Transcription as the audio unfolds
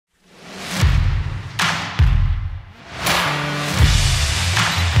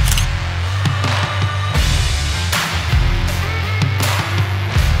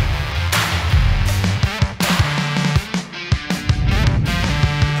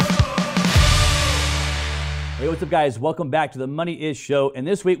what's up, guys? Welcome back to the Money Is Show. And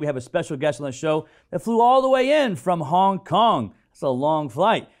this week we have a special guest on the show that flew all the way in from Hong Kong. It's a long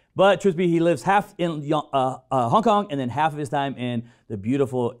flight. But truth be, he lives half in Hong Kong and then half of his time in the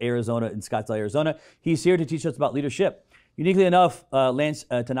beautiful Arizona, in Scottsdale, Arizona. He's here to teach us about leadership. Uniquely enough, Lance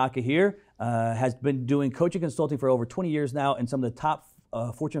Tanaka here has been doing coaching consulting for over 20 years now in some of the top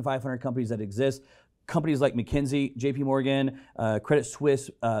Fortune 500 companies that exist. Companies like McKinsey, JP Morgan, Credit Suisse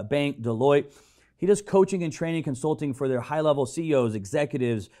Bank, Deloitte. He does coaching and training consulting for their high-level CEOs,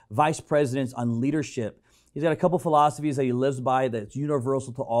 executives, vice presidents on leadership. He's got a couple philosophies that he lives by that's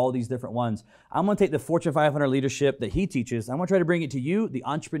universal to all these different ones. I'm going to take the Fortune 500 leadership that he teaches. I'm going to try to bring it to you, the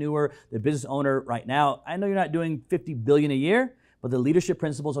entrepreneur, the business owner right now. I know you're not doing $50 billion a year, but the leadership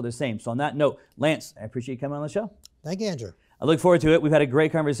principles are the same. So on that note, Lance, I appreciate you coming on the show. Thank you, Andrew. I look forward to it. We've had a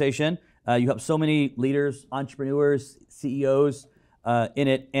great conversation. You help so many leaders, entrepreneurs, CEOs in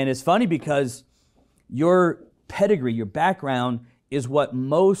it. And it's funny because your pedigree, your background is what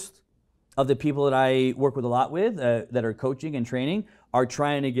most of the people that I work with a lot with that are coaching and training are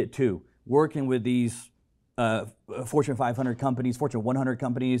trying to get to, working with these Fortune 500 companies, Fortune 100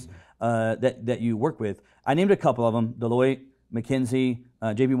 companies that you work with. I named a couple of them: Deloitte, McKinsey,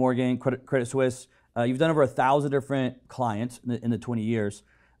 JP Morgan, Credit Suisse. You've done over 1,000 different clients in the 20 years.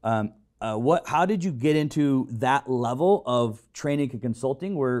 How did you get into that level of training and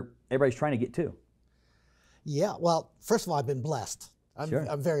consulting where everybody's trying to get to? Yeah, well, first of all, I've been blessed. Sure.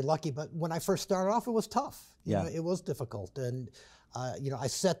 I'm very lucky, but when I first started off, it was tough. You Yeah. know, it was difficult. And, I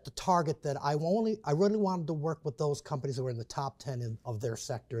set the target that I really wanted to work with those companies that were in the top 10 of their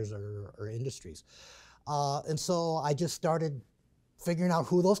sectors or industries. And so I just started figuring out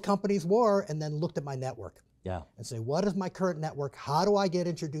who those companies were and then looked at my network. Yeah. And say, what is my current network? How do I get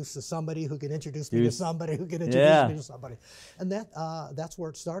introduced to somebody who can introduce me to somebody who can introduce me to somebody? And that's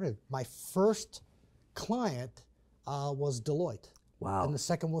where it started. My first client was Deloitte. Wow. And the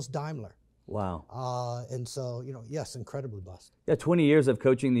second was Daimler. Wow. And so, yes, incredibly blessed. Yeah, 20 years of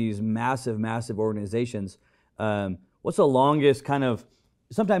coaching these massive, massive organizations. What's the longest kind of,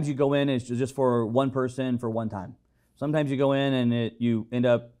 sometimes you go in and it's just for one person for one time. Sometimes you go in and you end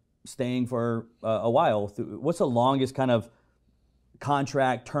up staying for a while. What's the longest kind of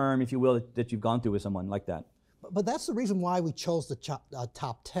contract term, if you will, that you've gone through with someone like that? But that's the reason why we chose the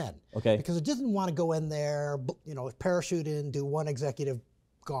top 10. Okay. Because it didn't want to go in there, parachute in, do one executive,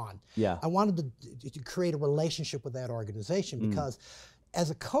 gone. Yeah. I wanted to create a relationship with that organization because as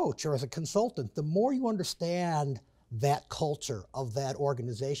a coach or as a consultant, the more you understand that culture of that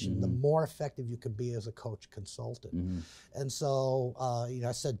organization, the more effective you can be as a coach consultant. And so,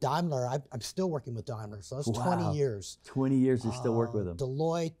 I said Daimler, I'm still working with Daimler, so that's 20 years. 20 years you still work with them.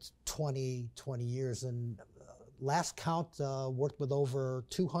 Deloitte, 20 years, and last count, worked with over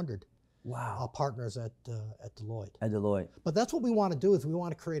 200 partners at Deloitte. At Deloitte. But that's what we want to do, is we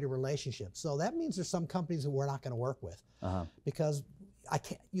want to create a relationship. So that means there's some companies that we're not going to work with because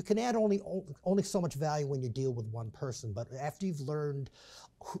you can add only so much value when you deal with one person. But after you've learned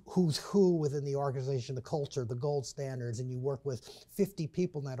who's who within the organization, the culture, the gold standards, and you work with 50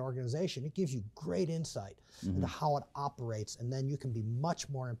 people in that organization, it gives you great insight into how it operates, and then you can be much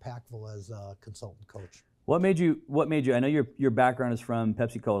more impactful as a consultant coach. What made you, I know your background is from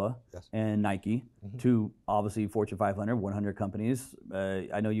Pepsi-Cola and Nike, two obviously Fortune 500, 100 companies.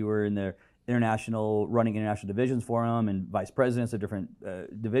 I know you were in their running international divisions for them and vice presidents of different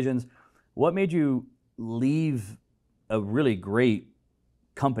divisions. What made you leave a really great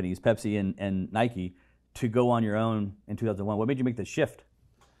companies, Pepsi and Nike, to go on your own in 2001? What made you make the shift?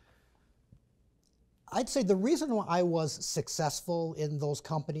 I'd say the reason why I was successful in those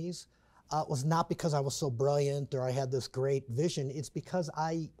companies was not because I was so brilliant or I had this great vision. It's because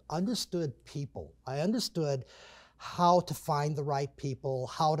I understood people. I understood how to find the right people,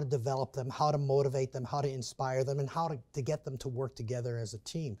 how to develop them, how to motivate them, how to inspire them, and how to get them to work together as a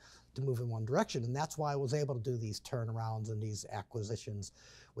team to move in one direction. And that's why I was able to do these turnarounds and these acquisitions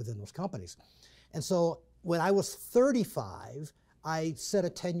within those companies. And so when I was 35, I set a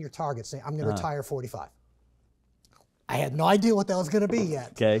 10-year target saying, I'm going to retire 45. I had no idea what that was going to be yet.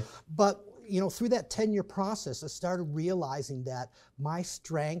 Okay. But through that 10-year process, I started realizing that my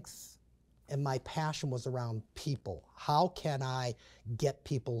strength and my passion was around people. How can I get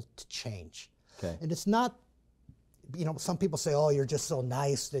people to change? Okay. And it's not, some people say, oh, you're just so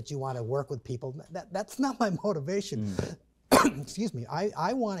nice that you want to work with people. That's not my motivation. Excuse me.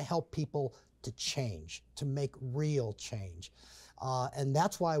 I want to help people to change, to make real change. And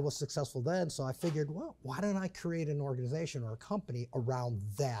that's why I was successful then. So I figured, well, why don't I create an organization or a company around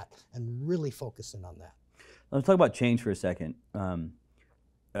that and really focus in on that? Let's talk about change for a second.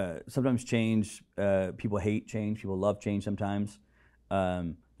 sometimes change, people hate change, people love change sometimes.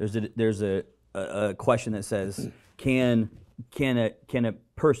 There's a question that says, can a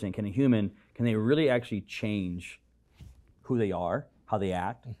person, can a human, can they really actually change who they are, how they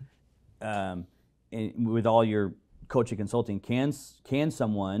act? And with all your coaching consulting, can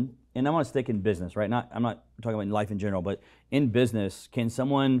someone, and I want to stick in business, right? I'm not talking about life in general, but in business, can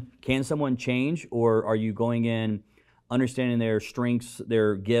someone change, or are you going in understanding their strengths,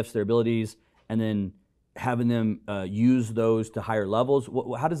 their gifts, their abilities, and then having them use those to higher levels?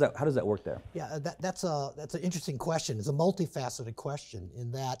 How does that work there? Yeah, that's an interesting question. It's a multifaceted question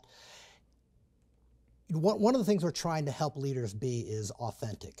in that one of the things we're trying to help leaders be is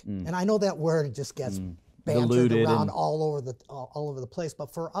authentic. And I know that word just gets bantered Diluted around all over the place,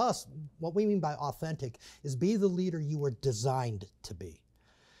 but for us, what we mean by authentic is be the leader you were designed to be.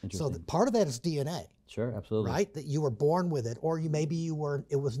 So part of that is DNA. Sure, absolutely. Right? That you were born with it, or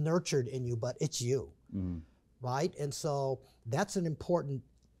it was nurtured in you, but it's you. Right? And so that's an important,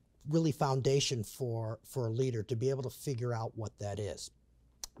 really, foundation for a leader to be able to figure out what that is.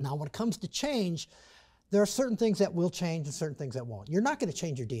 Now, when it comes to change, there are certain things that will change and certain things that won't. You're not going to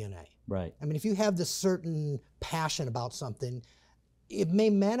change your DNA. Right. I mean, if you have this certain passion about something, it may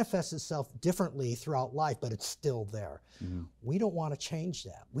manifest itself differently throughout life, but it's still there. We don't want to change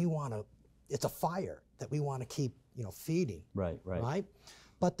that. It's a fire that we want to keep, feeding. Right.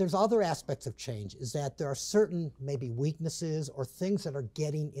 But there's other aspects of change, is that there are certain maybe weaknesses or things that are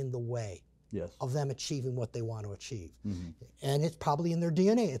getting in the way of them achieving what they want to achieve. And it's probably in their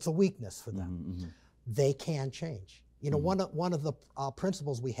DNA. It's a weakness for them. They can change. One of the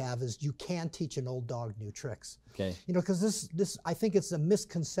principles we have is you can teach an old dog new tricks. Okay. Because this I think it's a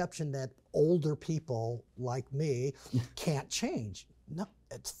misconception that older people like me can't change. No,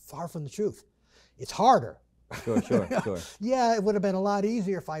 it's far from the truth. It's harder. Sure. Yeah, it would have been a lot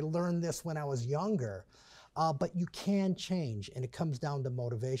easier if I learned this when I was younger. But you can change, and it comes down to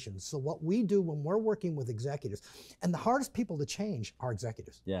motivation. So what we do when we're working with executives, and the hardest people to change are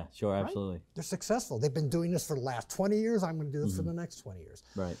executives. Yeah, sure, right? absolutely. They're successful. They've been doing this for the last 20 years. I'm going to do this for the next 20 years.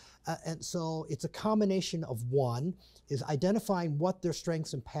 Right. And so it's a combination of one, is identifying what their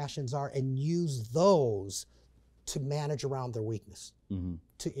strengths and passions are and use those to manage around their weakness,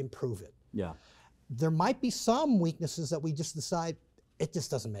 to improve it. Yeah. There might be some weaknesses that we just decide, it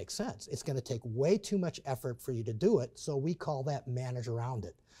just doesn't make sense. It's going to take way too much effort for you to do it, so we call that manage around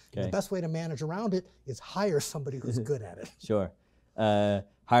it. Okay. The best way to manage around it is hire somebody who's good at it. Sure.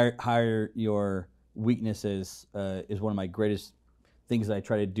 Hire your weaknesses is one of my greatest things that I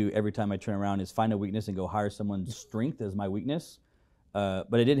try to do every time I turn around, is find a weakness and go hire someone's strength as my weakness.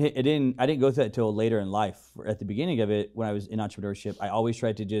 But I didn't go through that until later in life. At the beginning of it, when I was in entrepreneurship, I always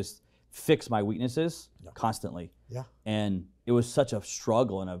tried to just fix my weaknesses constantly. Yeah. And it was such a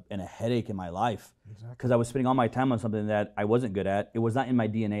struggle and a headache in my life, because I was spending all my time on something that I wasn't good at. It was not in my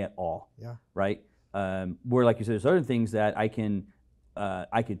DNA at all. Yeah. Right. Where, like you said, there's other things that I can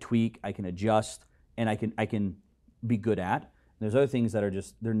tweak, I can adjust, and I can be good at. And there's other things that are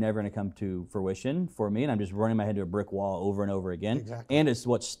they're never going to come to fruition for me, and I'm just running my head to a brick wall over and over again. Exactly. And it's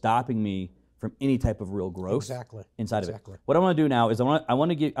what's stopping me from any type of real growth inside of it. What I want to do now is I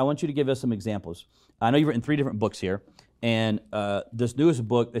want you to give us some examples. I know you've written 3 different books here, and this newest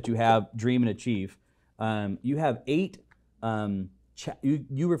book that you have, Dream and Achieve, you have 8.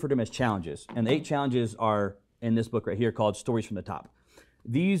 You refer to them as challenges, and the 8 challenges are in this book right here called Stories from the Top.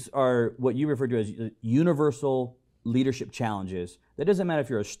 These are what you refer to as universal leadership challenges. That doesn't matter if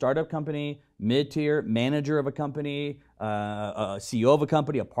you're a startup company, mid-tier, manager of a company, a CEO of a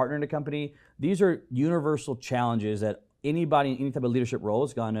company, a partner in a company. These are universal challenges that anybody in any type of leadership role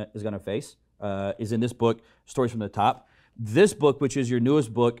is gonna face. Is in this book, Stories from the Top. This book, which is your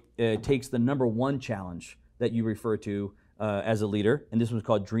newest book, takes the number 1 challenge that you refer to as a leader, and this one's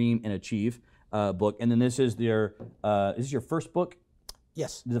called Dream and Achieve book. And then this is your first book?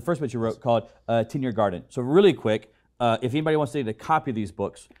 Yes. The first book you wrote called 10-Year Garden. So really quick, if anybody wants to get a copy of these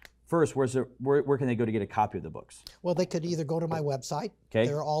books, first, where can they go to get a copy of the books? Well, they could either go to my website. Okay.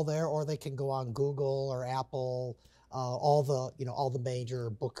 They're all there, or they can go on Google or Apple, all the major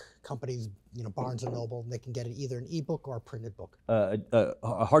book companies, Barnes and Noble. And they can get it either an ebook or a printed book.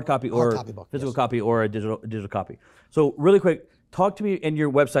 A hard copy or physical copy or a digital copy. So really quick, talk to me. And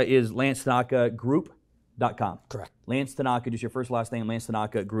your website is LanceTanakaGroup.com. Correct. Lance Tanaka, just your first last name,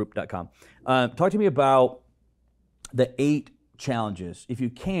 LanceTanakaGroup.com. Talk to me about the 8 challenges. If you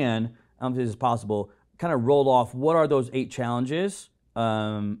can, I don't know if this is possible, kind of roll off what are those 8 challenges,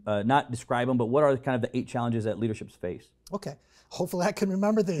 not describe them, but what are kind of the 8 challenges that leaderships face? Okay. Hopefully I can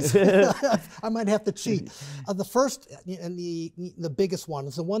remember these. I might have to cheat. The first and the biggest one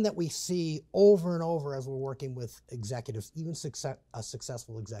is the one that we see over and over as we're working with executives, even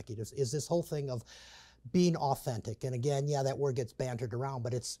successful executives, is this whole thing of being authentic. And again, yeah, that word gets bantered around,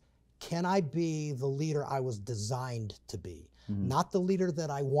 but it's, can I be the leader I was designed to be? Not the leader that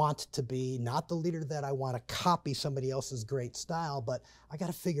I want to be, not the leader that I want to copy somebody else's great style, but I got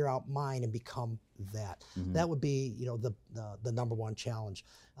to figure out mine and become that. That would be, you know, the number one challenge.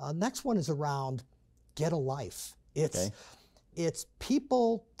 Next one is around get a life. It's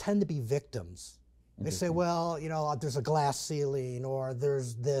people tend to be victims. They say, well, you know, there's a glass ceiling, or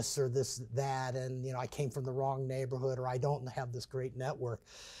there's this or this, that, and, you know, I came from the wrong neighborhood, or I don't have this great network.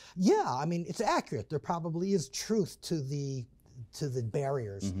 Yeah, I mean, it's accurate. There probably is truth to the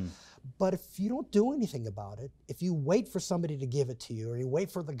barriers. But if you don't do anything about it, if you wait for somebody to give it to you, or you wait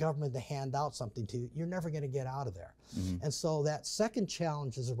for the government to hand out something to you, you're never going to get out of there. And so that second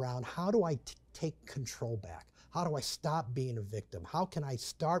challenge is around, how do I take control back? How do I stop being a victim? How can I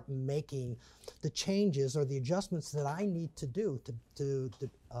start making the changes or the adjustments that I need to do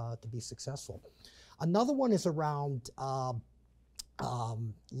to be successful? Another one is around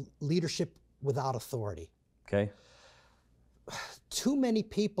leadership without authority. Okay. Too many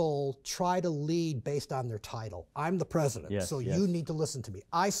people try to lead based on their title. I'm the president, so you need to listen to me.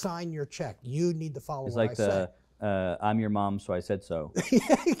 I sign your check. You need to follow what I say. It's like I'm your mom, so I said so.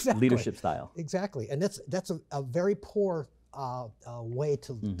 Yeah, exactly. Leadership style. Exactly, and that's a very poor way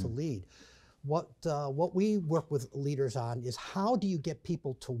to lead. What we work with leaders on is, how do you get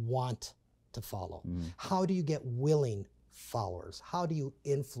people to want to follow? How do you get willing followers? How do you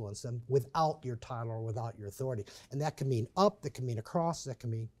influence them without your title or without your authority? And that can mean up, that can mean across, that can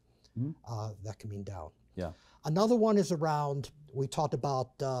mean down. Yeah. Another one is around, we talked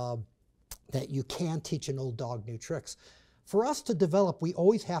about that you can teach an old dog new tricks. For us to develop, we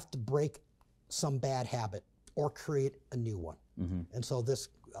always have to break some bad habit or create a new one. And so this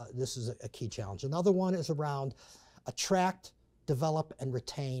is a key challenge. Another one is around attract, develop, and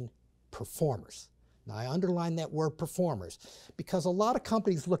retain performers. Now, I underline that word performers, because a lot of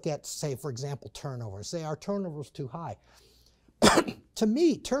companies look at, say, for example, turnover. Say our turnover is too high. To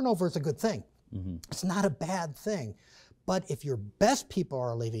me, turnover is a good thing. It's not a bad thing. But if your best people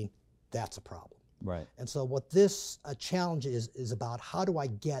are leaving, that's a problem. Right. And so what this challenge is about, how do I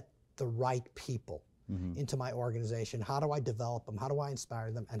get the right people into my organization? How do I develop them? How do I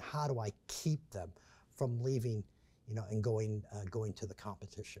inspire them? And how do I keep them from leaving, you know, and going to the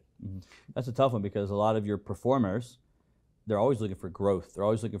competition? That's a tough one, because a lot of your performers, they're always looking for growth. They're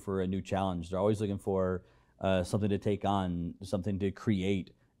always looking for a new challenge. They're always looking for something to take on, something to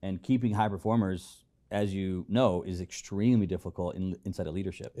create. And keeping high performers, as you know, is extremely difficult inside of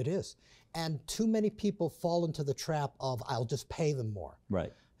leadership. It is. And too many people fall into the trap of, I'll just pay them more.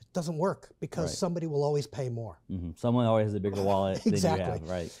 Right. It doesn't work, because somebody will always pay more. Someone always has a bigger wallet than you have.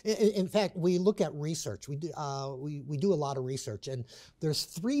 Right. In fact, we look at research. We do a lot of research, and there's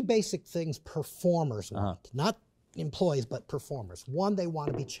three basic things performers want. Not employees, but performers. One, they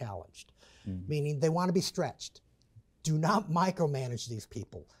want to be challenged, meaning they want to be stretched. Do not micromanage these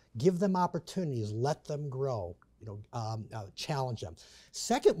people. Give them opportunities. Let them grow. You know, challenge them.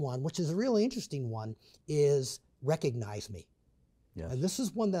 Second one, which is a really interesting one, is recognize me. Yes. And this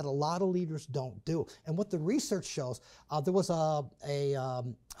is one that a lot of leaders don't do. And what the research shows, there was a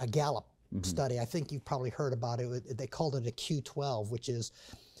Gallup study. I think you've probably heard about it. They called it a Q12, which is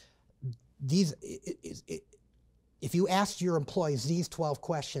if you ask your employees these 12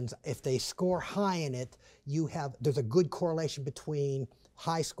 questions, if they score high in it, there's a good correlation between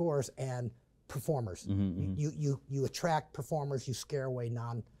high scores and performers. You attract performers, you scare away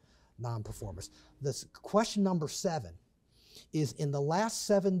non-performers. This question number 7 is, in the last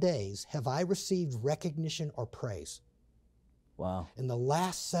 7 days, have I received recognition or praise? Wow. In the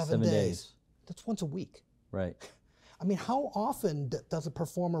last 7 days. That's once a week. Right. I mean, how often does a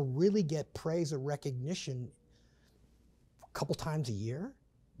performer really get praise or recognition? A couple times a year?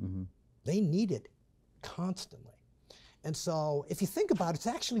 They need it constantly. And so if you think about it, it's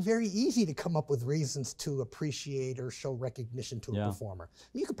actually very easy to come up with reasons to appreciate or show recognition to a performer.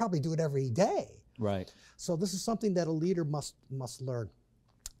 You could probably do it every day. Right. So this is something that a leader must learn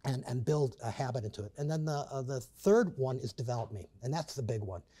and build a habit into it. And then the third one is develop me. And that's the big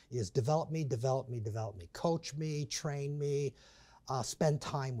one, is develop me, develop me, develop me. Coach me, train me, spend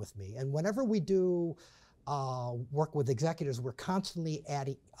time with me. And whenever we do work with executives, we're constantly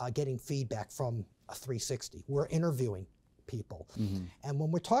getting feedback from a 360. We're interviewing people. And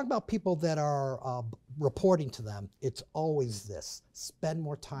when we're talking about people that are reporting to them, it's always this: spend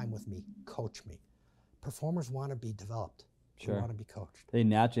more time with me, coach me. Performers want to be developed. They want to be coached. They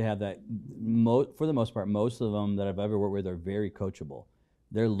naturally have that. For the most part, most of them that I've ever worked with are very coachable.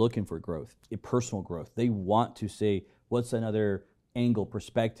 They're looking for growth, personal growth. They want to say, what's another angle,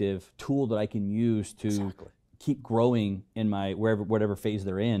 perspective, tool that I can use to keep growing in my whatever phase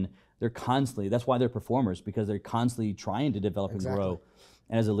they're in. They're constantly, that's why they're performers, because they're constantly trying to develop and grow.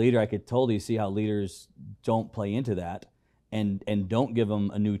 And as a leader, I could totally see how leaders don't play into that and don't give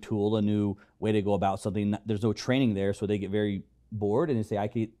them a new tool, a new way to go about something. There's no training there, so they get very bored and they say,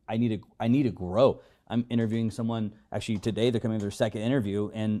 I need to grow. I'm interviewing someone, actually today they're coming to their second interview,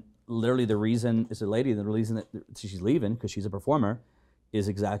 and literally the reason, it's a lady, the reason that she's leaving, because she's a performer, is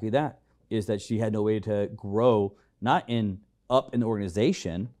exactly that, is that she had no way to grow, not up in the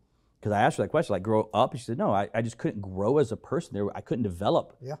organization, because I asked her that question, like grow up, and she said, no, I just couldn't grow as a person. I couldn't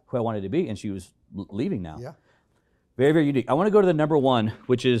develop who I wanted to be, and she was leaving now. Yeah. Very, very unique. I want to go to the number one,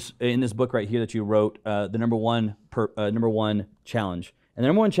 which is in this book right here that you wrote, the number one challenge. And the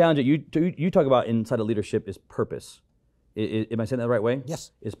number one challenge that you talk about inside of leadership is purpose. Am I saying that the right way?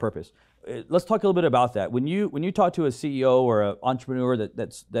 Yes. Is purpose. Let's talk a little bit about that. When you talk to a CEO or an entrepreneur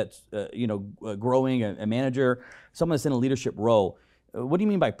that's growing, a manager, someone that's in a leadership role, what do you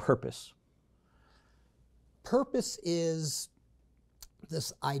mean by purpose? Purpose is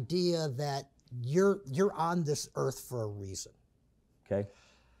this idea that you're on this earth for a reason. Okay.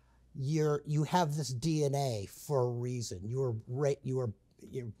 You have this DNA for a reason. You're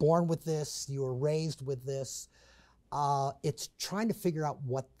born with this. You were raised with this. It's trying to figure out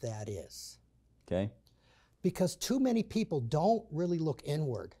what that is. Okay. Because too many people don't really look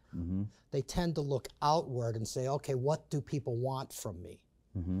inward. Mm-hmm. They tend to look outward and say, okay, what do people want from me?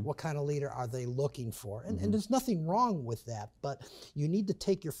 Mm-hmm. What kind of leader are they looking for? And there's nothing wrong with that, but you need to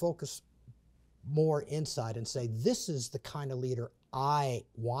take your focus more inside and say, this is the kind of leader I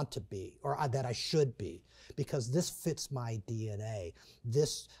want to be, or that I should be, because this fits my DNA.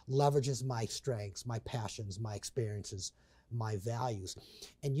 This leverages my strengths, my passions, my experiences, my values.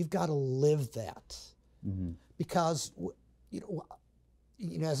 And you've got to live that. Mm-hmm. Because,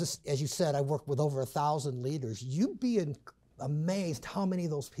 as you said, I worked with over 1,000 leaders. You'd be amazed how many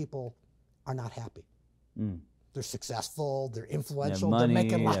of those people are not happy. Mm. They're successful, they're influential, money, they're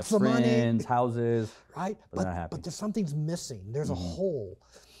making lots of friends, money, houses, right? But there's something's missing. There's a hole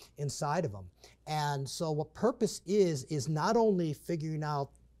inside of them. And so what purpose is not only figuring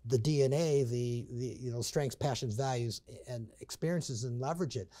out the DNA, the strengths, passions, values, and experiences, and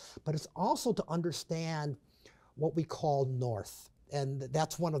leverage it, but it's also to understand what we call north. And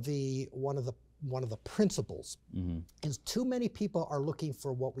that's one of the principles. Mm-hmm. Is too many people are looking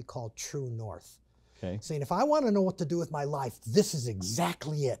for what we call true north. Okay. Saying, if I want to know what to do with my life, this is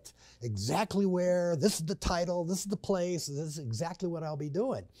exactly it. Exactly where, this is the title, this is the place, this is exactly what I'll be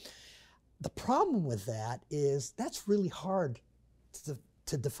doing. The problem with that is that's really hard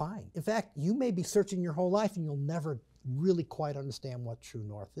to define. In fact, you may be searching your whole life and you'll never really quite understand what true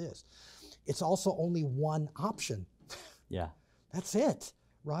north is. It's also only one option. Yeah. That's it,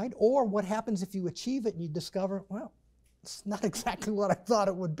 right? Or what happens if you achieve it and you discover, well, it's not exactly what I thought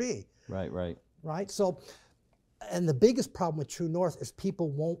it would be. Right, right. Right? So, and the biggest problem with True North is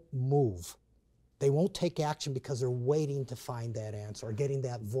people won't move. They won't take action because they're waiting to find that answer or getting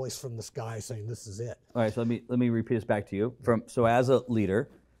that voice from the sky saying, this is it. All right, so let me repeat this back to you. So as a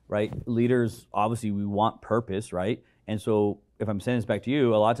leader, right, leaders, obviously we want purpose, right? And so if I'm saying this back to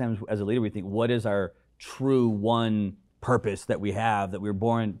you, a lot of times as a leader we think, what is our true one purpose that we have, that we were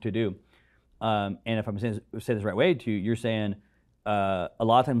born to do? And if I'm saying this the right way to you, you're saying, a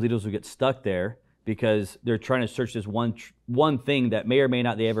lot of times leaders will get stuck there because they're trying to search this one thing that may or may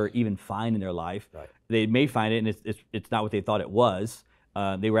not they ever even find in their life. Right. They may find it and it's not what they thought it was.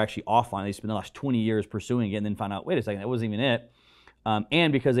 They were actually off on it. They spent the last 20 years pursuing it and then found out, wait a second, that wasn't even it.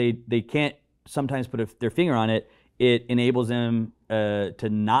 And because they can't sometimes put their finger on it, it enables them to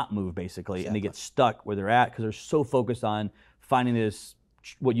not move basically. Exactly. And they get stuck where they're at because they're so focused on finding this,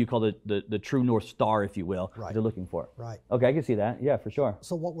 what you call the true North Star, if you will, that they're looking for. Right. Okay, I can see that. Yeah, for sure.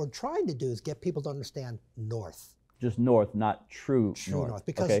 So what we're trying to do is get people to understand north. Just north, not true north.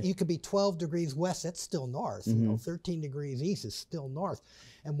 Because you could be 12 degrees west, that's still north. Mm-hmm. 13 degrees east is still north.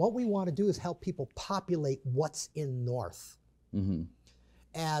 And what we want to do is help people populate what's in north. Mm-hmm.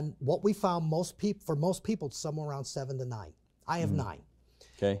 And what we found for most people, it's somewhere around 7 to 9. I have 9.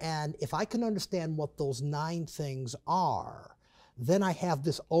 Okay. And if I can understand what those 9 things are, then I have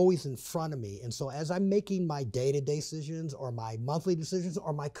this always in front of me. And so as I'm making my day-to-day decisions or my monthly decisions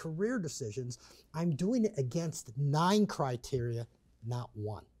or my career decisions, I'm doing it against 9 criteria, not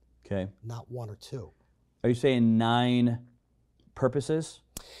 1. Okay. Not 1 or 2. Are you saying 9 purposes?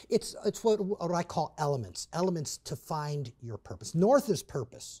 It's what I call elements. Elements to find your purpose. North is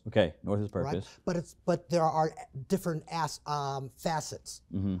purpose. Okay, north is Right? purpose. But there are different facets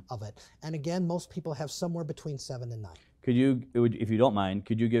of it. And again, most people have somewhere between 7 and 9. Could you, if you don't mind,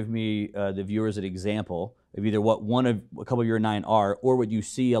 could you give me the viewers an example of either what a couple of your 9 are, or what you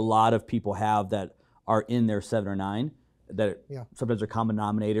see a lot of people have that are in their 7 or 9, that sometimes are common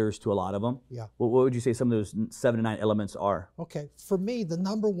denominators to a lot of them? Yeah. What would you say some of those 7 to 9 elements are? Okay. For me, the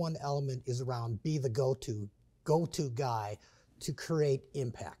number one element is around be the go-to guy to create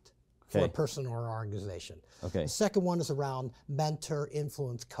impact for a person or an organization. Okay. The second one is around mentor,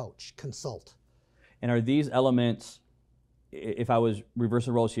 influence, coach, consult. And are these elements, if I was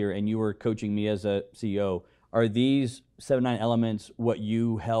reversing roles here and you were coaching me as a CEO, are these 7, 9 elements what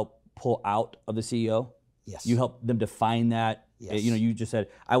you help pull out of the CEO? Yes. You help them define that. Yes. You know, you just said,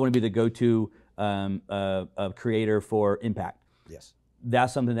 I want to be the go-to creator for impact. Yes.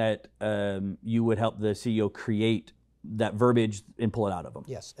 That's something that you would help the CEO create that verbiage and pull it out of them.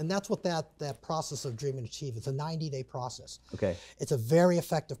 Yes, and that's what that process of Dream and Achieve, it's a 90-day process. Okay. It's a very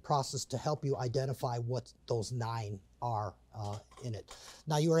effective process to help you identify what those 9 are in it.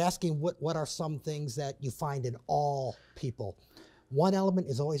 Now, you were asking what are some things that you find in all people. One element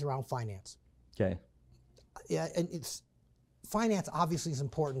is always around finance. Okay. Yeah, and finance obviously is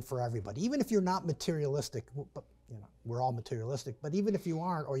important for everybody, even if you're not materialistic. But you know, we're all materialistic, but even if you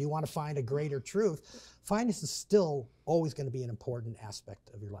aren't, or you want to find a greater truth, finance is still always going to be an important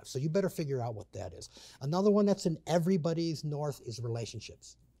aspect of your life. So you better figure out what that is. Another one that's in everybody's north is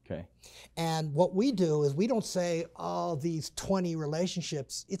relationships. Okay. And what we do is we don't say, oh, these 20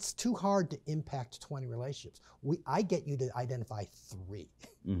 relationships. It's too hard to impact 20 relationships. I get you to identify 3.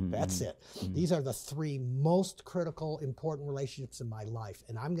 That's it. These are the 3 most critical, important relationships in my life.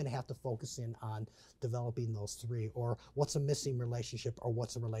 And I'm going to have to focus in on developing those 3, or what's a missing relationship, or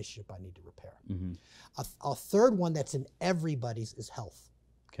what's a relationship I need to repair. A third one that's in everybody's is health.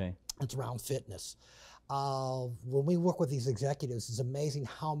 Okay. It's around fitness. When we work with these executives, it's amazing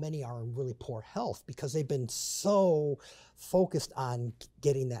how many are in really poor health because they've been so focused on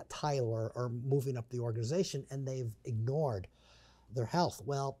getting that title or moving up the organization, and they've ignored their health.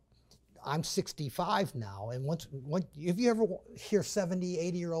 Well, I'm 65 now, and if you ever hear 70,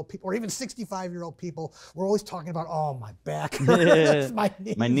 80-year-old people, or even 65-year-old people, we're always talking about, oh, my back hurts, my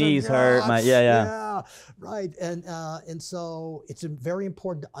knees hurt, yeah, right. And so it's very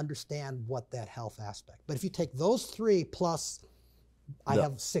important to understand what that health aspect. But if you take those 3 plus, I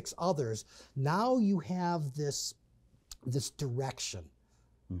have 6 others, now you have this direction.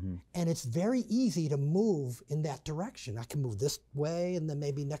 And it's very easy to move in that direction. I can move this way, and then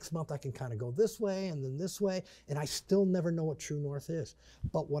maybe next month I can kind of go this way and then this way, and I still never know what true north is.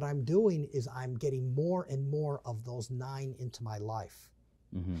 But what I'm doing is I'm getting more and more of those 9 into my life.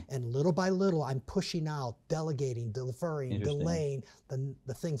 And little by little, I'm pushing out, delegating, deferring, delaying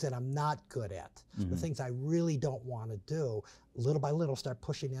the things that I'm not good at, the things I really don't want to do. Little by little, start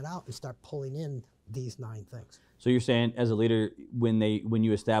pushing it out and start pulling in these 9 things. So you're saying, as a leader, when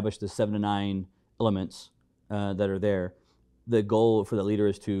you establish the 7 to 9 elements that are there, the goal for the leader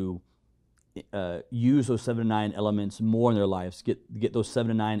is to use those 7 to 9 elements more in their lives, get those 7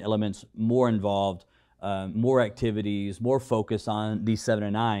 to 9 elements more involved, more activities, more focus on these 7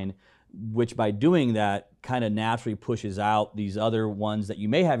 to 9, which by doing that kind of naturally pushes out these other ones that you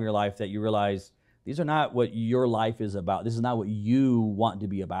may have in your life that you realize these are not what your life is about. This is not what you want to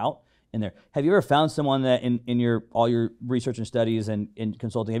be about. In there, have you ever found someone that in all your research and studies and in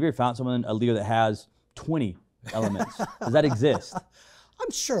consulting, have you ever found a leader that has 20 elements? Does that exist?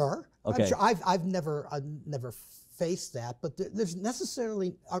 I'm sure. Okay. I'm sure. I've never faced that, but there's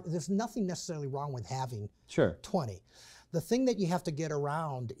nothing necessarily wrong with having 20. The thing that you have to get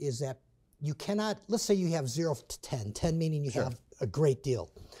around is that you cannot. Let's say you have 0 to 10. 10 meaning you have a great deal.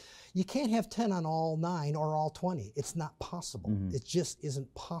 You can't have 10 on all 9 or all 20. It's not possible. It just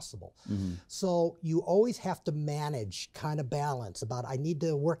isn't possible. So you always have to manage, kind of balance about, I need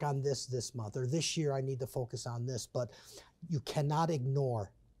to work on this month, or this year I need to focus on this, but you cannot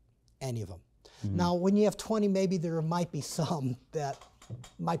ignore any of them. Now, when you have 20, maybe there might be some that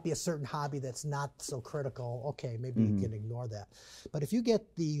might be a certain hobby that's not so critical. Okay, maybe you can ignore that. But if you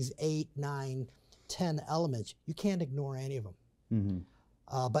get these 8, 9, 10 elements, you can't ignore any of them.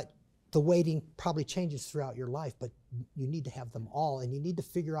 But the weighting probably changes throughout your life, but you need to have them all, and you need to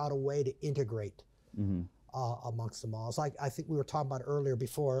figure out a way to integrate amongst them all. It's like I think we were talking about earlier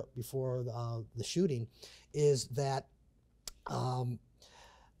before the shooting, is that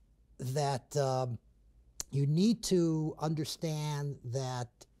you need to understand that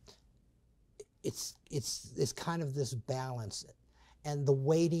it's kind of this balance, And the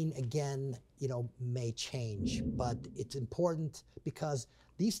weighting, again, may change, but it's important because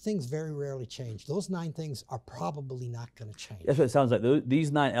these things very rarely change. Those 9 things are probably not going to change. That's what it sounds like.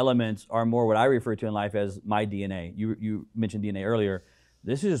 These 9 elements are more what I refer to in life as my DNA. You mentioned DNA earlier.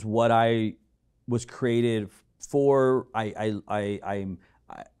 This is what I was created for. I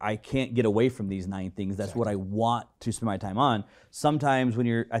can't get away from these 9 things. That's what I want to spend my time on. Sometimes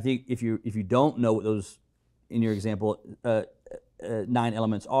when I think if you don't know what those, in your example, 9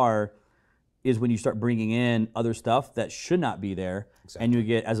 elements are, is when you start bringing in other stuff that should not be there, and you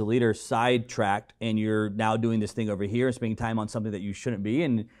get, as a leader, sidetracked, and you're now doing this thing over here and spending time on something that you shouldn't be,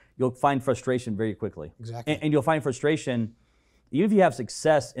 and you'll find frustration very quickly. Exactly. And you'll find frustration, even if you have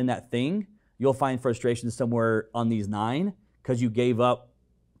success in that thing, you'll find frustration somewhere on these 9 because you gave up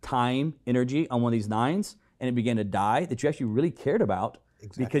time, energy on one of these 9s, and it began to die that you actually really cared about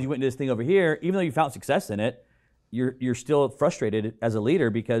because you went into this thing over here, even though you found success in it. You're still frustrated as a leader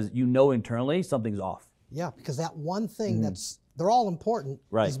because you know internally something's off. Yeah, because that one thing they're all important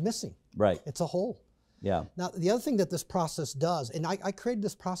is missing. Right. It's a hole. Yeah. Now, the other thing that this process does, and I created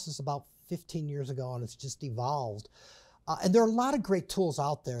this process about 15 years ago, and it's just evolved. And there are a lot of great tools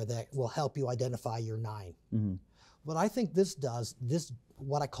out there that will help you identify your 9. What I think this does,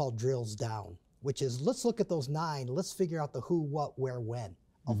 what I call drills down, which is let's look at those 9, let's figure out the who, what, where, when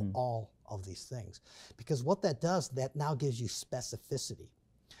of all of these things. Because what that does, that now gives you specificity.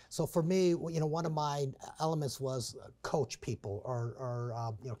 So for me, one of my elements was coach people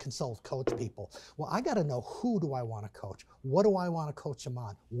or consult, coach people. Well, I got to know, who do I want to coach? What do I want to coach them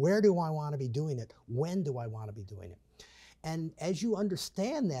on? Where do I want to be doing it? When do I want to be doing it? And as you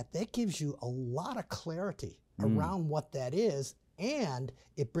understand that, that gives you a lot of clarity around what that is, and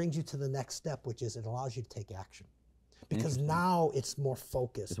it brings you to the next step, which is it allows you to take action. Because now it's more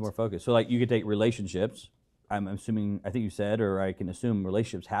focused. It's more focused. So like you could take relationships. I'm assuming, I think you said, or I can assume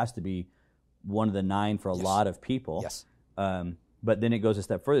relationships has to be one of the 9 for a lot of people. Yes. But then it goes a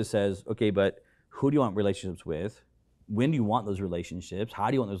step further. It says, okay, but who do you want relationships with? When do you want those relationships? How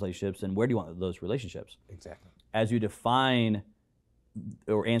do you want those relationships? And where do you want those relationships? Exactly. As you define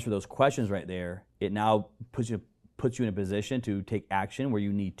or answer those questions right there, it now puts you in a position to take action where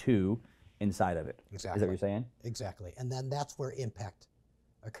you need to inside of it. Exactly. Is that what you're saying? Exactly. And then that's where impact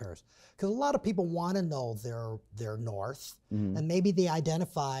occurs. Because a lot of people want to know their north, and maybe they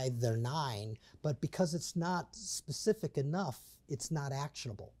identify their 9, but because it's not specific enough, it's not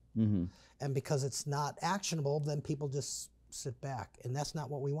actionable. And because it's not actionable, then people just sit back. And that's not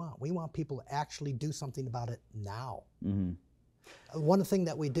what we want. We want people to actually do something about it now. One thing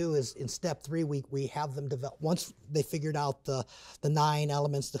that we do is in step 3, we have them develop, once they figured out the 9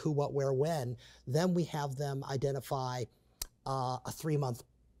 elements, the who, what, where, when, then we have them identify a 3-month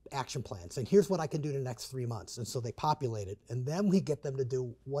action plan. Saying, here's what I can do in the next 3 months. And so they populate it. And then we get them to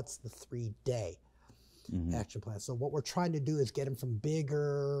do what's the 3-day action plan. So what we're trying to do is get them from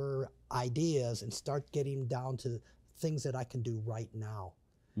bigger ideas and start getting down to things that I can do right now.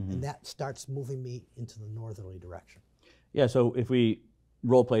 And that starts moving me into the northerly direction. Yeah, so if we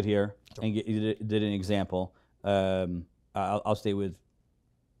role played here and did an example, I'll stay with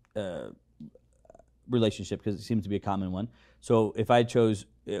relationship because it seems to be a common one. So if I chose,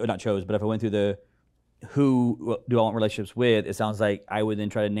 not chose, but if I went through the who do I want relationships with, it sounds like I would then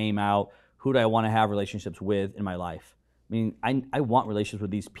try to name out who do I want to have relationships with in my life. I mean, I want relationships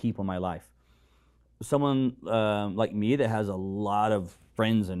with these people in my life. Someone like me that has a lot of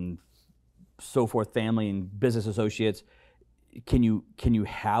friends and so forth, family and business associates, can you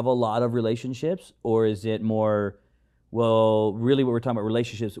have a lot of relationships, or is it more, well, really what we're talking about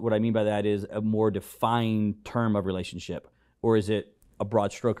relationships, what I mean by that is a more defined term of relationship, or is it a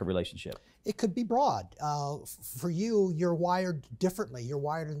broad stroke of relationship? It could be broad. For you, you're wired differently. You're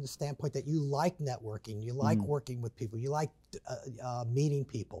wired in the standpoint that you like networking, you like working with people, you like meeting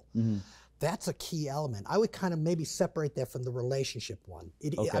people. That's a key element. I would kind of maybe separate that from the relationship one.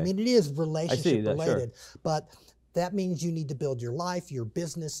 I mean, it is relationship related, but that means you need to build your life, your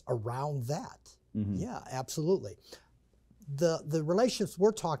business around that. Yeah, absolutely. The relationships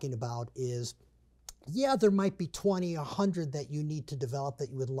we're talking about is, yeah, there might be 20, 100 that you need to develop that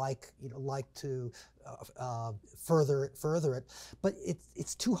you would like to further it, but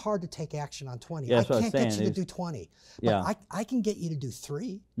it's too hard to take action on 20. Yeah, I can't get you to do 20, but I can get you to do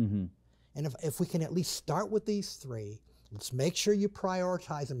 3. And if we can at least start with these 3, let's make sure you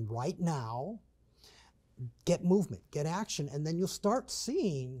prioritize them right now, get movement, get action, and then you'll start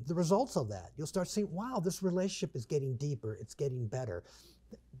seeing the results of that. You'll start seeing, wow, this relationship is getting deeper, it's getting better.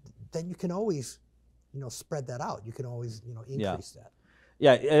 Then you can always, spread that out. You can always, increase that.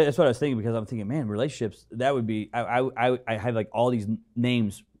 Yeah, that's what I was thinking, because I'm thinking, man, relationships, that would be, I have like all these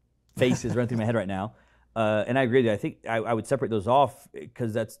names, faces running through my head right now. And I agree with you. I think I would separate those off,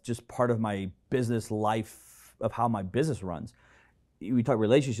 because that's just part of my business life, of how my business runs. We talk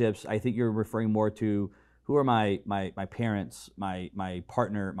relationships, I think you're referring more to who are my parents, my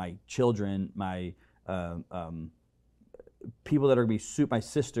partner, my children, my people that are going to be my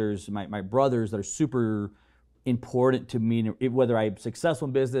sisters, my brothers that are super important to me, whether I'm successful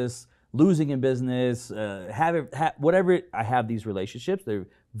in business, losing in business, whatever I have these relationships, they're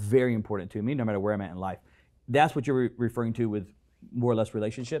very important to me no matter where I'm at in life. That's what you're referring to with more or less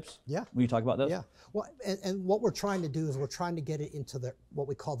relationships? Yeah. When you talk about those? Yeah. Well, and what we're trying to do is we're trying to get it into what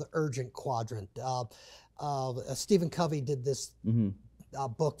we call the urgent quadrant. Stephen Covey did this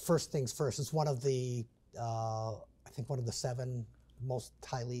book, First Things First. It's one of the, I think one of the 7 most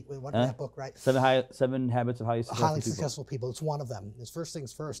highly, what is that book, right? 7 Habits of Highly Successful People. It's one of them. It's First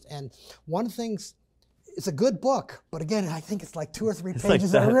Things First. And one of the things, it's a good book, but again, I think it's like 2 or 3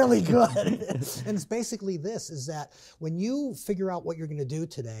 pages that are really good. And it's basically this, is that when you figure out what you're going to do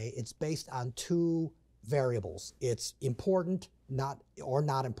today, it's based on 2 variables. It's important, not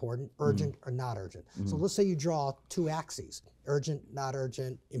important, urgent or not urgent. So let's say you draw 2 axes, urgent, not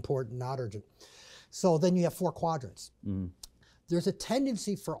urgent, important, not urgent. So then you have 4 quadrants. There's a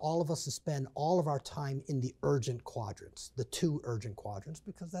tendency for all of us to spend all of our time in the urgent quadrants, the 2 urgent quadrants,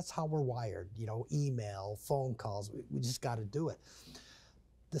 because that's how we're wired. You know, email, phone calls, we just got to do it.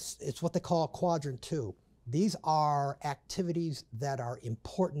 It's what they call quadrant 2. These are activities that are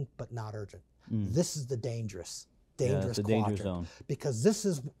important but not urgent. This is the dangerous quadrant, danger zone. Because this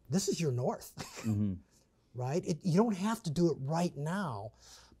is your north, right? You don't have to do it right now,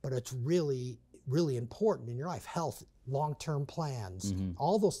 but it's really important in your life. Health, long-term plans,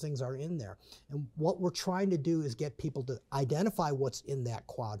 all those things are in there. And what we're trying to do is get people to identify what's in that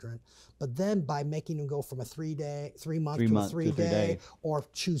quadrant, but then by making them go from a 3 month to a 3 day, or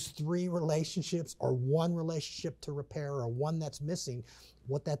choose 3 relationships or 1 relationship to repair or 1 that's missing,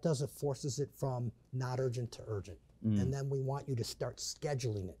 what that does, it forces it from not urgent to urgent. And then we want you to start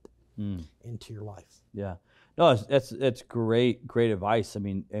scheduling it into your life. Yeah. No, that's great advice. I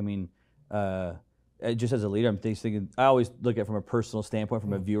mean, just as a leader, I'm thinking, I always look at it from a personal standpoint,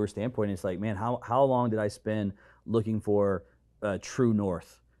 from a viewer standpoint. It's like, man, how long did I spend looking for true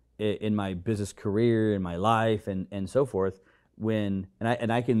north in my business career, in my life, and so forth? And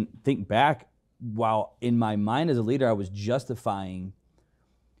I can think back, while in my mind as a leader, I was justifying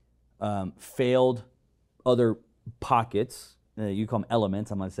failed other pockets, you call them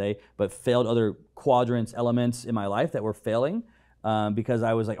elements, I'm going to say, but failed other quadrants, elements in my life that were failing. Because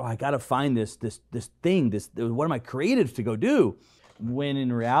I was like, oh, I got to find this thing, what am I created to go do? When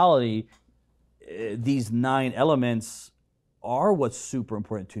in reality, these 9 elements are what's super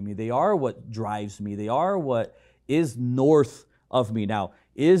important to me. They are what drives me. They are what is north of me. Now,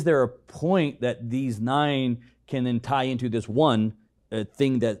 is there a point that these 9 can then tie into this one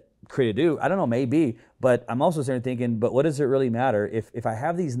thing that created do? I don't know, maybe. But I'm also sitting there thinking, but what does it really matter? If I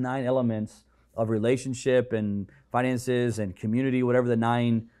have these 9 elements of relationship and finances and community, whatever the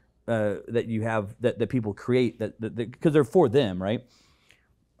 9 that you have, that people create, because they're for them, right?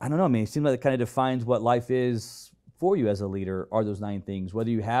 I don't know. I mean, it seems like it kind of defines what life is for you as a leader, are those 9 things.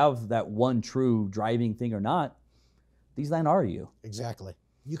 Whether you have that one true driving thing or not, these 9 are you. Exactly.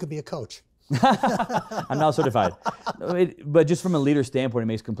 You could be a coach. I'm not certified. But just from a leader standpoint, it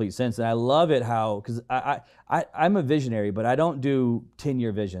makes complete sense. And I love it how, because I'm a visionary, but I don't do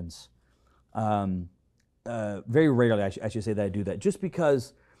 10-year visions. Very rarely, I should say that I do that, just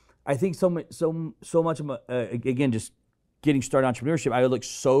because I think so much of again, just getting started in entrepreneurship, I would look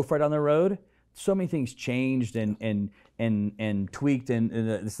so far down the road. So many things changed and tweaked, and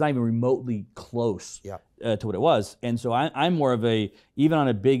it's not even remotely close to what it was. And so I'm more of even on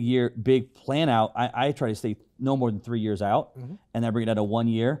a big plan out, I try to stay no more than 3 years out, and then bring it down to 1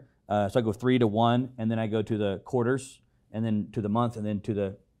 year. So I go 3 to 1, and then I go to the quarters, and then to the month, and then to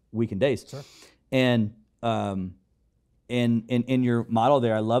the week and days. Sure. And in your model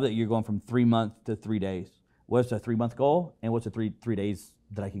there, I love that you're going from 3 months to 3 days. What's a 3-month goal, and what's a 3 days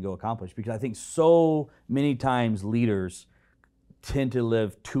that I can go accomplish? Because I think so many times leaders tend to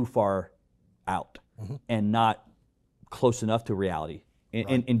live too far out and not close enough to reality.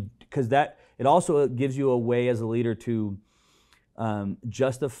 And because that, it also gives you a way as a leader to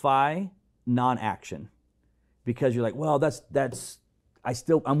justify non-action, because you're like, well,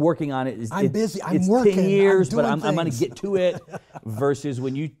 I'm working on it. I'm busy. It's working. 10 years, but I'm going to get to it. Versus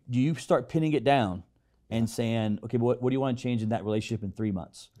when you start pinning it down and saying, okay, but what do you want to change in that relationship in 3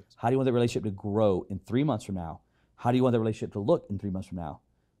 months? How do you want that relationship to grow in 3 months from now? How do you want that relationship to look in 3 months from now?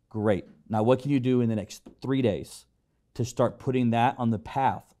 Great. Now, what can you do in the next 3 days to start putting that on the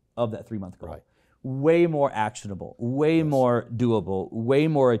path of that 3-month goal? Right. Way more actionable, way more doable, way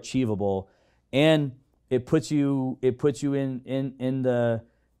more achievable, and it puts you in the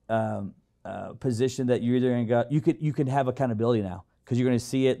position that you're either going to go. You can have accountability now because you're going to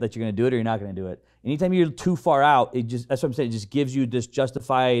see it that you're going to do it or you're not going to do it. Anytime you're too far out, that's what I'm saying. It just gives you this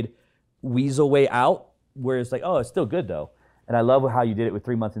justified weasel way out where it's like, oh, it's still good though. And I love how you did it with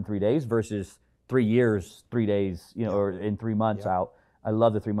 3 months and 3 days versus 3 years, 3 days, or in 3 months out. I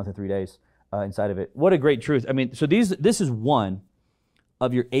love the 3 months and 3 days inside of it. What a great truth. I mean, so this is one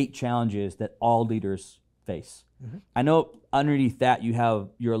of your 8 challenges that all leaders face. Mm-hmm. I know underneath that you have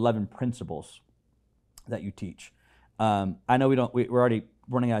your 11 principles that you teach. I know we're already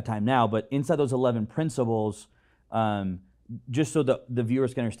running out of time now, but inside those 11 principles, just so the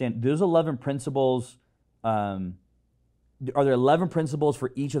viewers can understand, those 11 principles, are there 11 principles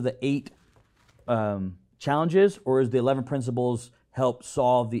for each of the 8 challenges, or is the 11 principles help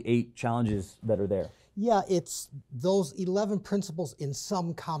solve the 8 challenges that are there? Yeah, it's those 11 principles in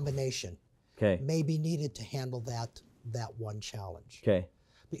some combination may be needed to handle that one challenge. Okay.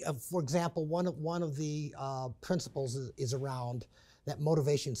 For example, one of the principles is around that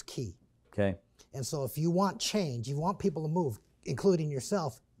motivation's key. Okay. And so if you want change, you want people to move, including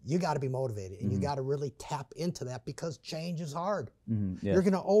yourself, you got to be motivated, and you got to really tap into that because change is hard. Yes. You're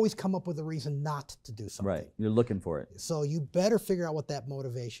going to always come up with a reason not to do something. Right. You're looking for it. So you better figure out what that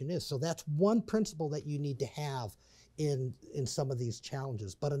motivation is. So that's one principle that you need to have in some of these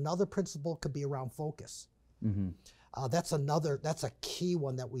challenges. But another principle could be around focus. That's a key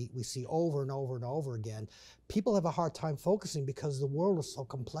one that we see over and over and over again. People have a hard time focusing because the world is so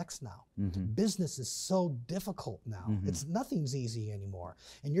complex now. Business is so difficult now. Nothing's easy anymore,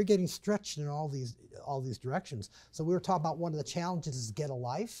 and you're getting stretched in all these directions. So we were talking about one of the challenges is get a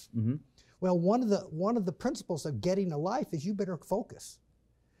life. Well, one of the principles of getting a life is you better focus.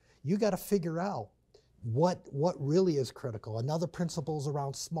 You got to figure out what really is critical. Another principle is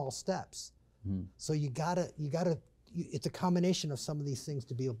around small steps. So you gotta. It's a combination of some of these things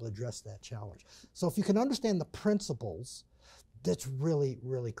to be able to address that challenge. So if you can understand the principles, that's really,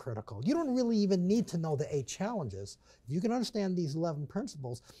 really critical. You don't really even need to know the 8 challenges. If you can understand these 11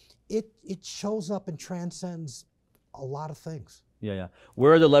 principles, it shows up and transcends a lot of things. Yeah.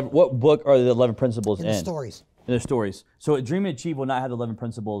 Where are the 11? What book are the 11 principles in? In the stories. In the stories. So Dream and Achieve will not have the 11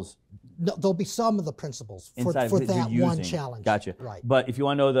 principles. No, there'll be some of the principles for that one challenge. Gotcha. Right. But if you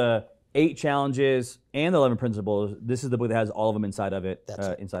want to know the 8 challenges and the 11 principles, this is the book that has all of them inside of it.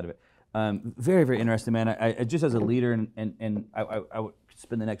 Inside of it. Very, very interesting, man. I just as a leader, and I would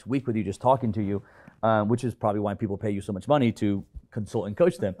spend the next week with you just talking to you, which is probably why people pay you so much money to consult and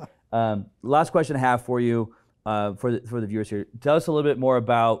coach them. Last question I have for you, for the viewers here. Tell us a little bit more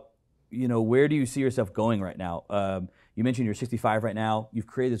about, where do you see yourself going right now? You mentioned you're 65 right now. You've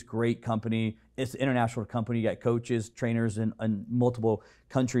created this great company. It's an international company. You got coaches, trainers in multiple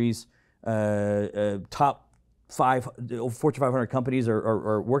countries. Top 5 Fortune 500 companies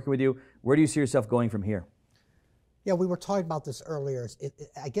are working with you. Where do you see yourself going from here? Yeah, we were talking about this earlier.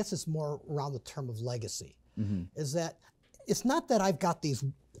 I guess it's more around the term of legacy. Is that it's not that I've got these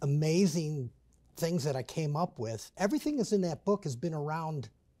amazing things that I came up with. Everything that's in that book has been around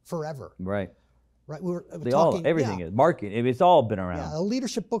forever. Right. Right. Everything is marketing. It's all been around. Yeah, the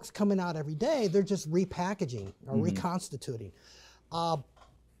leadership books coming out every day. They're just repackaging or reconstituting.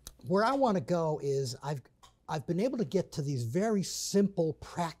 Where I want to go is I've been able to get to these very simple,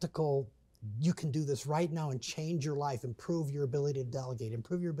 practical, you can do this right now and change your life, improve your ability to delegate,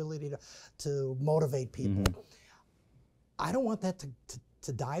 improve your ability to motivate people. I don't want that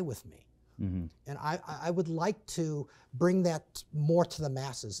to die with me. And I would like to bring that more to the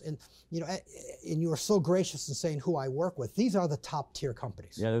masses. And and you are so gracious in saying who I work with. These are the top tier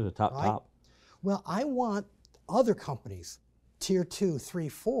companies. Yeah, they're the top. Well, I want other companies, tier 2, 3,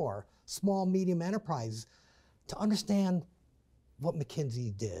 4, small, medium enterprises, to understand what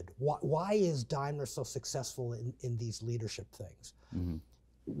McKinsey did. Why is Daimler so successful in these leadership things?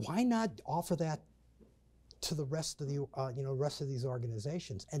 Why not offer that to the rest of the rest of these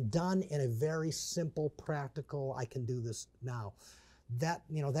organizations, and done in a very simple, practical, I can do this now.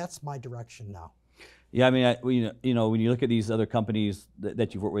 That's my direction now. Yeah, I mean, when you look at these other companies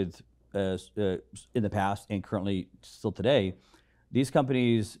that you've worked with in the past and currently still today, these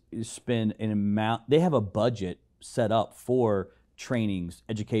companies spend an amount. They have a budget set up for trainings,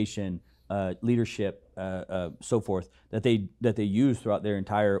 education, leadership, so forth that they use throughout their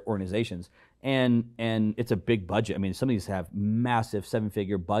entire organizations. And it's a big budget. I mean, some of these have massive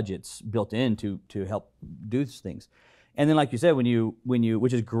 7-figure budgets built in to help do these things. And then, like you said, when you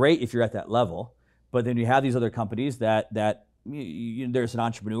which is great if you're at that level, but then you have these other companies that there's an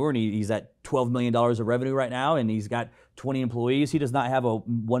entrepreneur and he's at $12 million of revenue right now and he's got 20 employees. He does not have a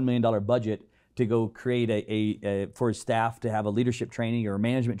 $1 million budget to go create a for his staff to have a leadership training or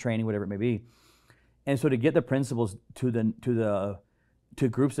management training, whatever it may be. And so to get the principles to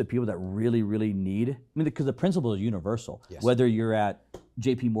groups of people that really, really need, I mean, because the principle is universal. Yes. Whether you're at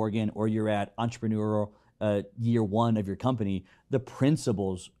JP Morgan or you're at entrepreneurial year one of your company, the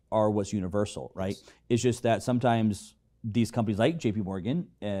principles are what's universal, right? Yes. It's just that sometimes these companies like JP Morgan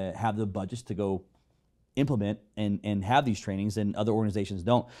have the budgets to go implement and have these trainings, and other organizations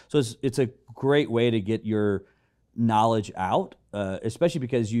don't. So it's a great way to get your knowledge out, especially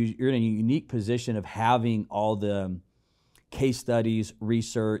because you're in a unique position of having all the case studies,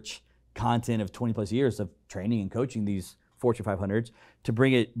 research, content of 20 plus years of training and coaching these Fortune 500s to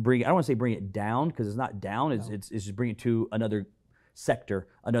bring it. I don't want to say bring it down, because it's not down. It's just bring it to another sector,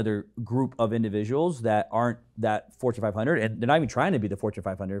 another group of individuals that aren't that Fortune 500, and they're not even trying to be the Fortune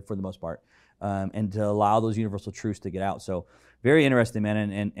 500 for the most part, and to allow those universal truths to get out. So very interesting,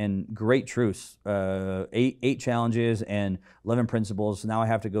 man, and great truths. 8 challenges and 11 principles. Now I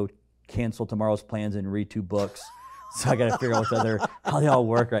have to go cancel tomorrow's plans and read 2 books. So I got to figure out how they all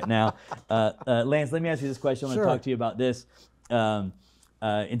work right now. Lance, let me ask you this question. I want to talk to you about this.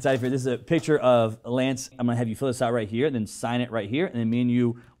 Inside of here, this is a picture of Lance. I'm going to have you fill this out right here, then sign it right here, and then me and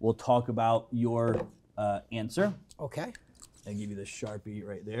you will talk about your answer. Okay. I'll give you the Sharpie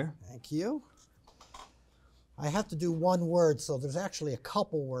right there. Thank you. I have to do one word, so there's actually a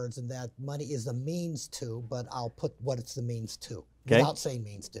couple words in that. Money is the means to, but I'll put what it's the means to without saying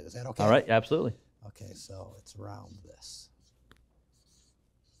means to. Is that okay? All right, absolutely. Okay, so it's around this.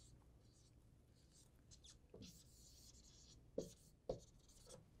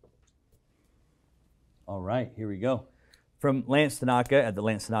 All right, here we go. From Lance Tanaka at the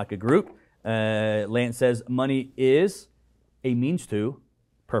Lance Tanaka Group, Lance says, money is a means to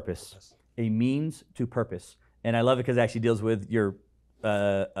purpose. Yes. A means to purpose. And I love it because it actually deals with your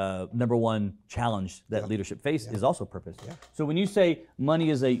number one challenge that leadership face is also purpose. Yeah. So when you say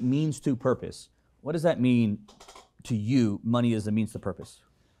money is a means to purpose, what does that mean to you, money is a means to purpose?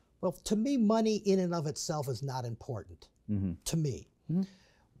 Well, to me, money in and of itself is not important. To me.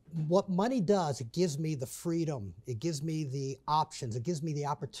 What money does, it gives me the freedom, it gives me the options, it gives me the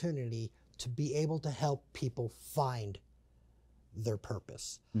opportunity to be able to help people find their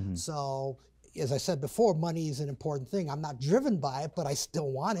purpose. So, as I said before, money is an important thing. I'm not driven by it, but I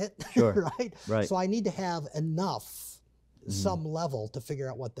still want it, Sure. right? So I need to have enough, some level, to figure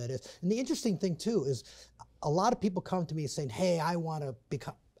out what that is. And the interesting thing too is a lot of people come to me saying, hey, I want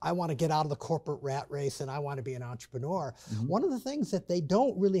to get out of the corporate rat race and I want to be an entrepreneur. One of the things that they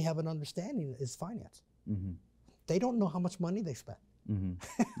don't really have an understanding is finance. They don't know how much money they spend.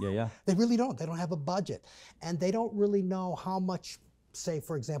 Yeah. They really don't. They don't have a budget. And they don't really know how much, say,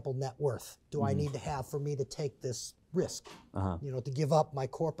 for example, net worth do I need to have for me to take this risk, to give up my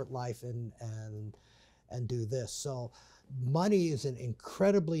corporate life and do this. So money is an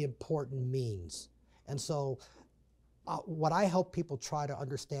incredibly important means. And so what I help people try to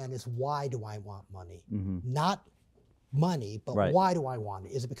understand is, why do I want money? Not money, but why do I want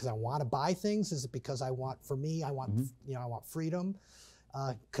it? Is it because I want to buy things? Is it because I want, for me, I want, I want freedom,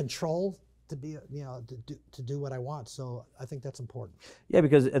 control to be, to do what I want. So I think that's important. Yeah,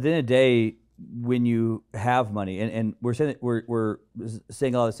 because at the end of the day, when you have money, and we're saying we're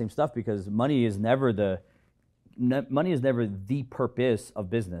saying all the same stuff, because money is never the purpose of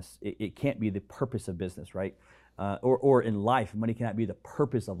business. It can't be the purpose of business, right? Or in life, money cannot be the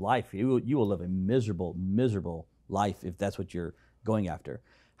purpose of life. You will live a miserable life if that's what you're going after.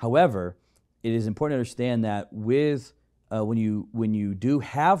 However, it is important to understand that with when you do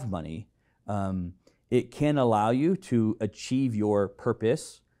have money, it can allow you to achieve your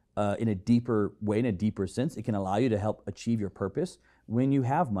purpose in a deeper way, in a deeper sense. It can allow you to help achieve your purpose when you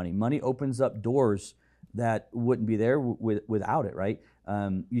have money. Money opens up doors that wouldn't be there without it, right?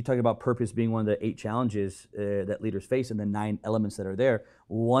 You talk about purpose being one of the 8 challenges that leaders face, and the 9 elements that are there.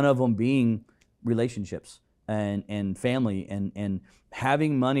 One of them being relationships and family, and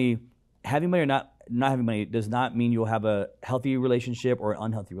having money or not having money does not mean you'll have a healthy relationship or an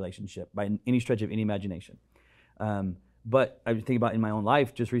unhealthy relationship by any stretch of any imagination. But I was thinking about in my own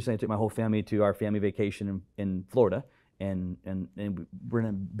life. Just recently, I took my whole family to our family vacation in Florida. And we're in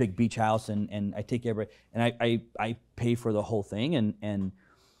a big beach house, and I take everybody, and I pay for the whole thing, and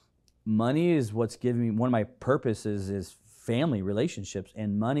money is what's giving me, one of my purposes is family relationships,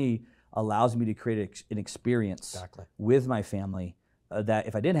 and money allows me to create an experience with my family that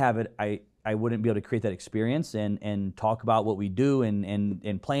if I didn't have it, I wouldn't be able to create that experience and talk about what we do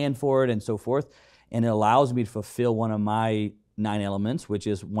and plan for it and so forth. And it allows me to fulfill one of my 9 elements, which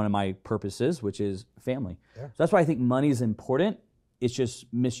is one of my purposes, which is family. Yeah. So that's why I think money is important. It's just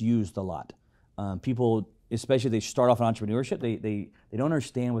misused a lot. People, especially if they start off in entrepreneurship, they don't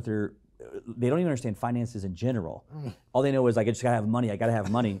understand they don't even understand finances in general. All they know is like, I just gotta have money. I gotta have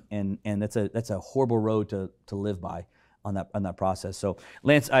money, and that's a horrible road to live by on that process. So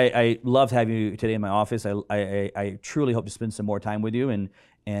Lance, I loved having you today in my office. I truly hope to spend some more time with you, and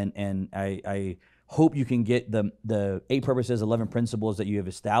I hope you can get the 8 purposes, 11 principles that you have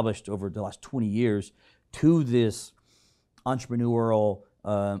established over the last 20 years to this entrepreneurial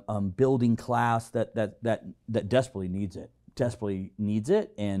building class that desperately needs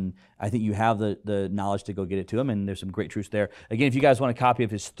it. And I think you have the knowledge to go get it to them, and there's some great truths there. Again, if you guys want a copy of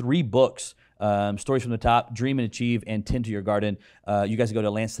his 3 books, Stories from the Top, Dream and Achieve, and Tend to Your Garden, you guys can go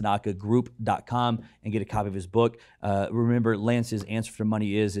to LanceTanakaGroup.com and get a copy of his book. Remember, Lance's answer for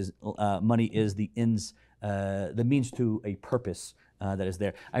money is money is the means to a purpose that is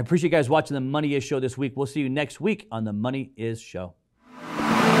there. I appreciate you guys watching the Money Is Show this week. We'll see you next week on the Money Is Show.